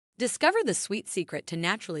Discover the sweet secret to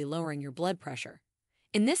naturally lowering your blood pressure.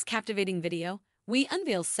 In this captivating video, we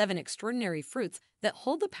unveil 7 extraordinary fruits that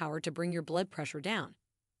hold the power to bring your blood pressure down.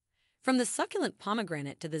 From the succulent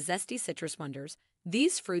pomegranate to the zesty citrus wonders,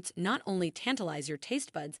 these fruits not only tantalize your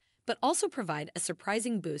taste buds, but also provide a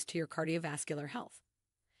surprising boost to your cardiovascular health.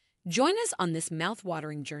 Join us on this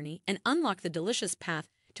mouth-watering journey and unlock the delicious path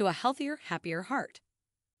to a healthier, happier heart.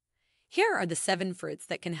 Here are the 7 fruits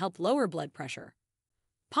that can help lower blood pressure.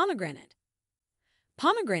 Pomegranate.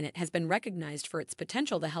 Pomegranate has been recognized for its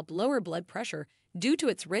potential to help lower blood pressure due to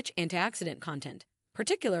its rich antioxidant content,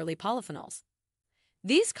 particularly polyphenols.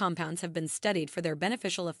 These compounds have been studied for their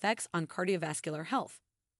beneficial effects on cardiovascular health.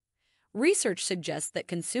 Research suggests that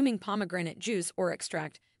consuming pomegranate juice or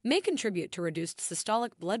extract may contribute to reduced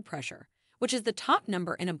systolic blood pressure, which is the top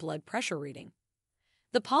number in a blood pressure reading.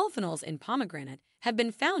 The polyphenols in pomegranate have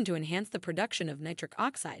been found to enhance the production of nitric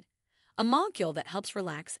oxide, a molecule that helps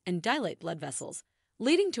relax and dilate blood vessels,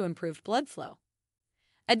 leading to improved blood flow.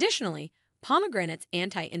 Additionally, pomegranate's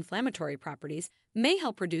anti-inflammatory properties may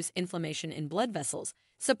help reduce inflammation in blood vessels,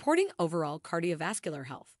 supporting overall cardiovascular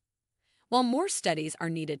health. While more studies are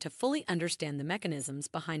needed to fully understand the mechanisms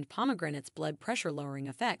behind pomegranate's blood pressure-lowering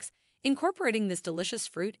effects, incorporating this delicious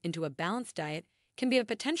fruit into a balanced diet can be a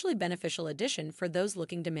potentially beneficial addition for those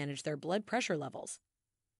looking to manage their blood pressure levels.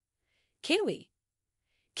 Kiwi.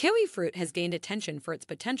 Kiwi fruit has gained attention for its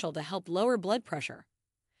potential to help lower blood pressure.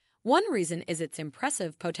 One reason is its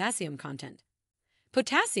impressive potassium content.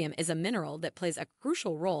 Potassium is a mineral that plays a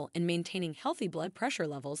crucial role in maintaining healthy blood pressure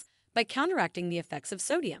levels by counteracting the effects of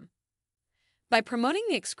sodium. By promoting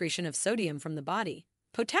the excretion of sodium from the body,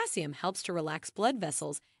 potassium helps to relax blood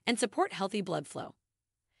vessels and support healthy blood flow.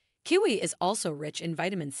 Kiwi is also rich in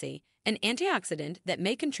vitamin C, an antioxidant that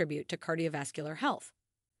may contribute to cardiovascular health.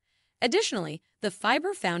 Additionally, the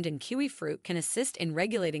fiber found in kiwi fruit can assist in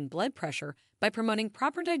regulating blood pressure by promoting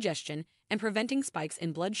proper digestion and preventing spikes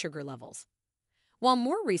in blood sugar levels. While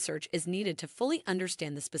more research is needed to fully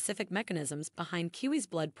understand the specific mechanisms behind kiwi's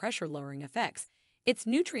blood pressure-lowering effects, its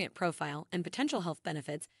nutrient profile and potential health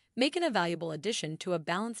benefits make it a valuable addition to a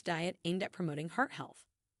balanced diet aimed at promoting heart health.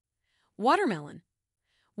 Watermelon.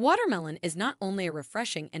 Watermelon is not only a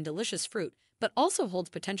refreshing and delicious fruit, but also holds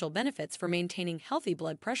potential benefits for maintaining healthy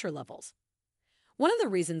blood pressure levels. One of the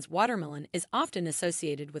reasons watermelon is often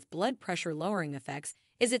associated with blood pressure-lowering effects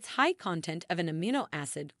is its high content of an amino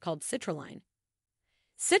acid called citrulline.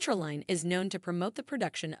 Citrulline is known to promote the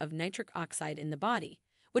production of nitric oxide in the body,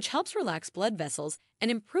 which helps relax blood vessels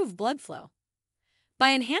and improve blood flow.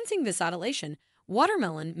 By enhancing vasodilation,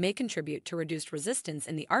 watermelon may contribute to reduced resistance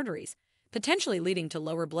in the arteries, potentially leading to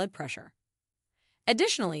lower blood pressure.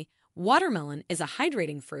 Additionally, watermelon is a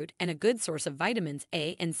hydrating fruit and a good source of vitamins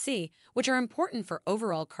A and C, which are important for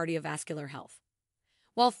overall cardiovascular health.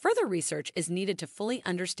 While further research is needed to fully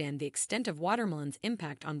understand the extent of watermelon's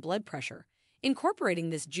impact on blood pressure,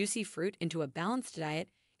 incorporating this juicy fruit into a balanced diet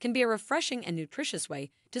can be a refreshing and nutritious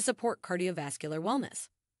way to support cardiovascular wellness.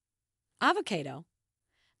 Avocado.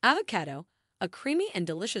 Avocado, a creamy and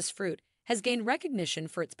delicious fruit, has gained recognition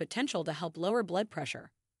for its potential to help lower blood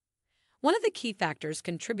pressure. One of the key factors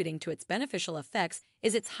contributing to its beneficial effects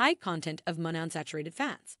is its high content of monounsaturated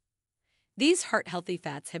fats. These heart-healthy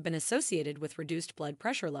fats have been associated with reduced blood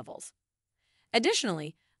pressure levels.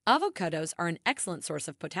 Additionally, avocados are an excellent source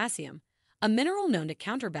of potassium, a mineral known to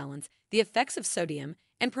counterbalance the effects of sodium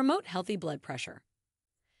and promote healthy blood pressure.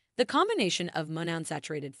 The combination of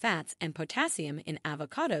monounsaturated fats and potassium in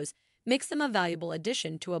avocados makes them a valuable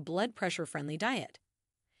addition to a blood pressure-friendly diet.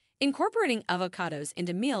 Incorporating avocados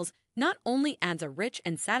into meals not only adds a rich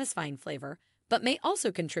and satisfying flavor, but may also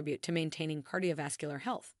contribute to maintaining cardiovascular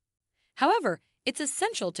health. However, it's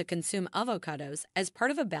essential to consume avocados as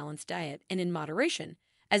part of a balanced diet and in moderation,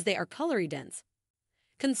 as they are calorie-dense.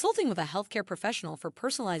 Consulting with a healthcare professional for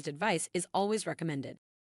personalized advice is always recommended.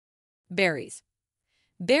 Berries.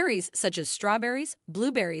 Berries such as strawberries,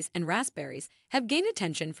 blueberries, and raspberries have gained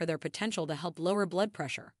attention for their potential to help lower blood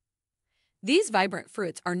pressure. These vibrant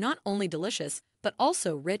fruits are not only delicious, but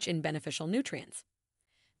also rich in beneficial nutrients.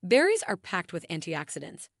 Berries are packed with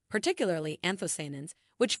antioxidants, particularly anthocyanins,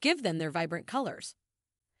 which give them their vibrant colors.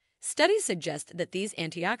 Studies suggest that these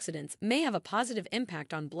antioxidants may have a positive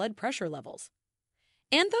impact on blood pressure levels.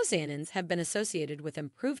 Anthocyanins have been associated with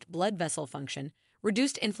improved blood vessel function,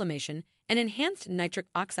 reduced inflammation, and enhanced nitric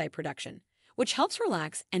oxide production, which helps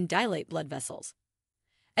relax and dilate blood vessels.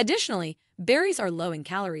 Additionally, berries are low in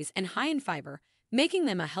calories and high in fiber, making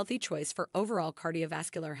them a healthy choice for overall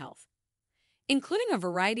cardiovascular health. Including a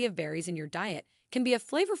variety of berries in your diet can be a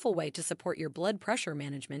flavorful way to support your blood pressure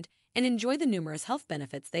management and enjoy the numerous health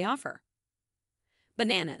benefits they offer.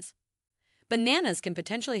 Bananas. Bananas can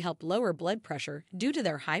potentially help lower blood pressure due to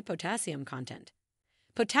their high potassium content.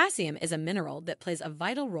 Potassium is a mineral that plays a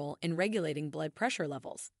vital role in regulating blood pressure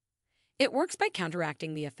levels. It works by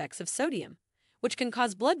counteracting the effects of sodium, which can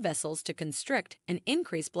cause blood vessels to constrict and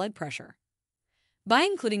increase blood pressure. By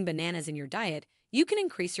including bananas in your diet, you can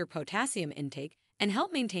increase your potassium intake and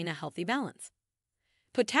help maintain a healthy balance.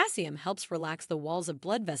 Potassium helps relax the walls of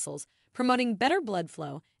blood vessels, promoting better blood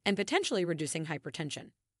flow and potentially reducing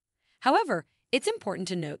hypertension. However, it's important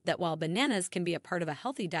to note that while bananas can be a part of a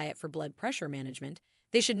healthy diet for blood pressure management,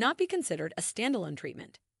 they should not be considered a standalone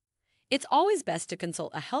treatment. It's always best to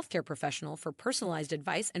consult a healthcare professional for personalized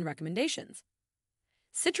advice and recommendations.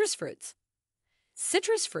 Citrus fruits.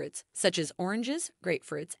 Citrus fruits, such as oranges,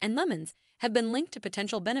 grapefruits, and lemons, have been linked to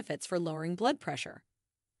potential benefits for lowering blood pressure.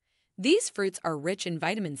 These fruits are rich in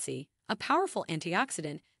vitamin C, a powerful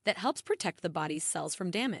antioxidant that helps protect the body's cells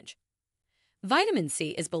from damage. Vitamin C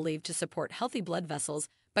is believed to support healthy blood vessels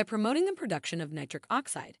by promoting the production of nitric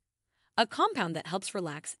oxide, a compound that helps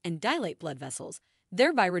relax and dilate blood vessels,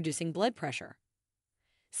 thereby reducing blood pressure.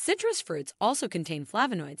 Citrus fruits also contain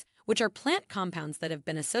flavonoids, which are plant compounds that have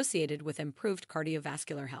been associated with improved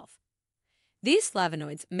cardiovascular health. These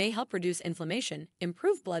flavonoids may help reduce inflammation,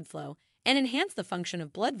 improve blood flow, and enhance the function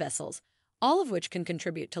of blood vessels, all of which can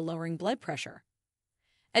contribute to lowering blood pressure.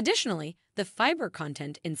 Additionally, the fiber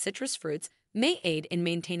content in citrus fruits may aid in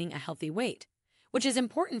maintaining a healthy weight, which is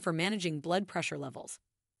important for managing blood pressure levels.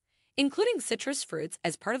 Including citrus fruits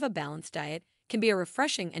as part of a balanced diet can be a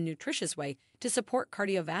refreshing and nutritious way to support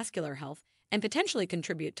cardiovascular health and potentially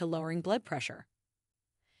contribute to lowering blood pressure.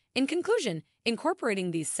 In conclusion,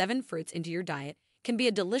 incorporating these 7 fruits into your diet can be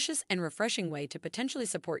a delicious and refreshing way to potentially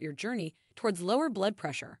support your journey towards lower blood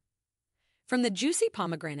pressure. From the juicy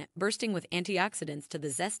pomegranate bursting with antioxidants to the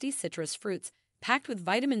zesty citrus fruits packed with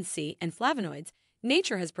vitamin C and flavonoids,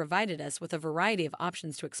 nature has provided us with a variety of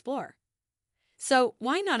options to explore. So,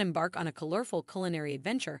 why not embark on a colorful culinary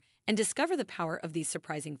adventure and discover the power of these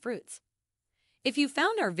surprising fruits? If you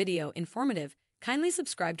found our video informative, kindly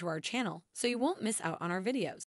subscribe to our channel so you won't miss out on our videos.